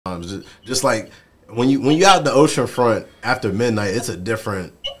Just like when you out the oceanfront after midnight, it's a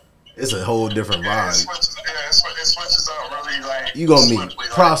whole different vibe. It switches up really like. You gonna meet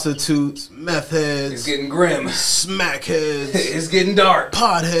prostitutes, meth heads. It's getting grim. Smack heads. It's getting dark.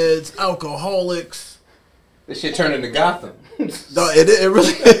 Potheads, alcoholics. This shit turned into Gotham. No, it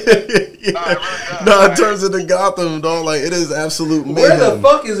really. Yeah. No, it turns into Gotham, dog. Like it is absolute mayhem. Where the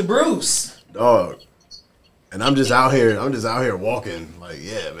fuck is Bruce, dog? And I'm just out here walking. Like,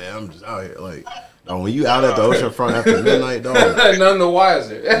 yeah, man, I'm just out here. Like, dog, when you out at the oceanfront after midnight, dog. None the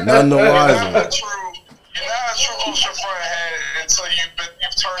wiser. None the wiser. You're not a true oceanfront head until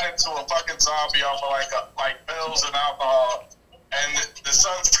you've turned into a fucking zombie off of like pills and alcohol, and the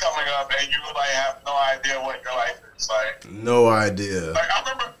sun's coming up, and you like have no idea what your life is like. No idea. Like I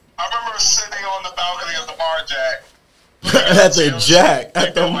remember sitting on the balcony of the Bar Jack. At the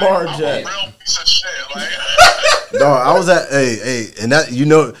Bar Jack. I'm a real piece of shit, like. Dog, I was at and that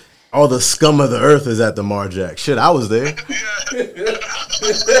all the scum of the earth is at the Bar Jack. Shit, I was there.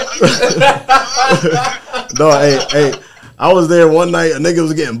 Dog, I was there one night. A nigga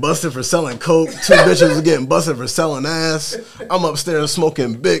was getting busted for selling coke. 2 bitches was getting busted for selling ass. I'm upstairs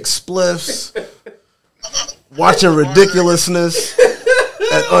smoking big spliffs, watching ridiculousness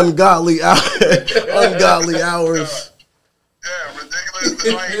at ungodly hours. Yeah,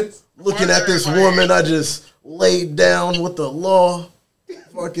 ridiculous. Like, looking at this woman I just laid down with the law.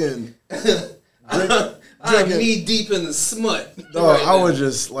 Fucking I'm knee deep in the smut. Dog, right, I was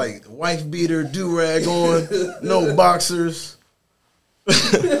just like wife beater, do rag on, no boxers,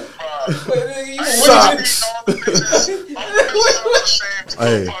 socks.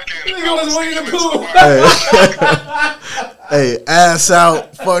 Hey, ass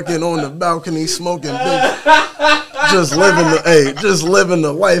out, fucking on the balcony, smoking big, just living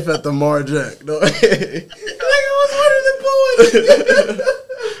the life at the Bar Jack.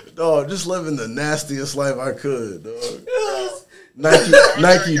 Dog, just living the nastiest life I could, dog.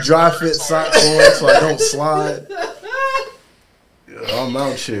 Nike dry fit socks on so I don't slide. Yeah, I'm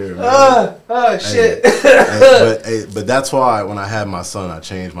out here, man. Shit. But that's why when I had my son, I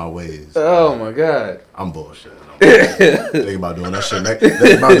changed my ways. Oh my god. I'm bullshit. Think about doing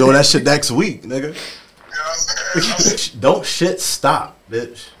that shit next week, nigga. Don't shit stop,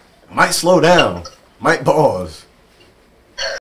 bitch. Might slow down. Might pause.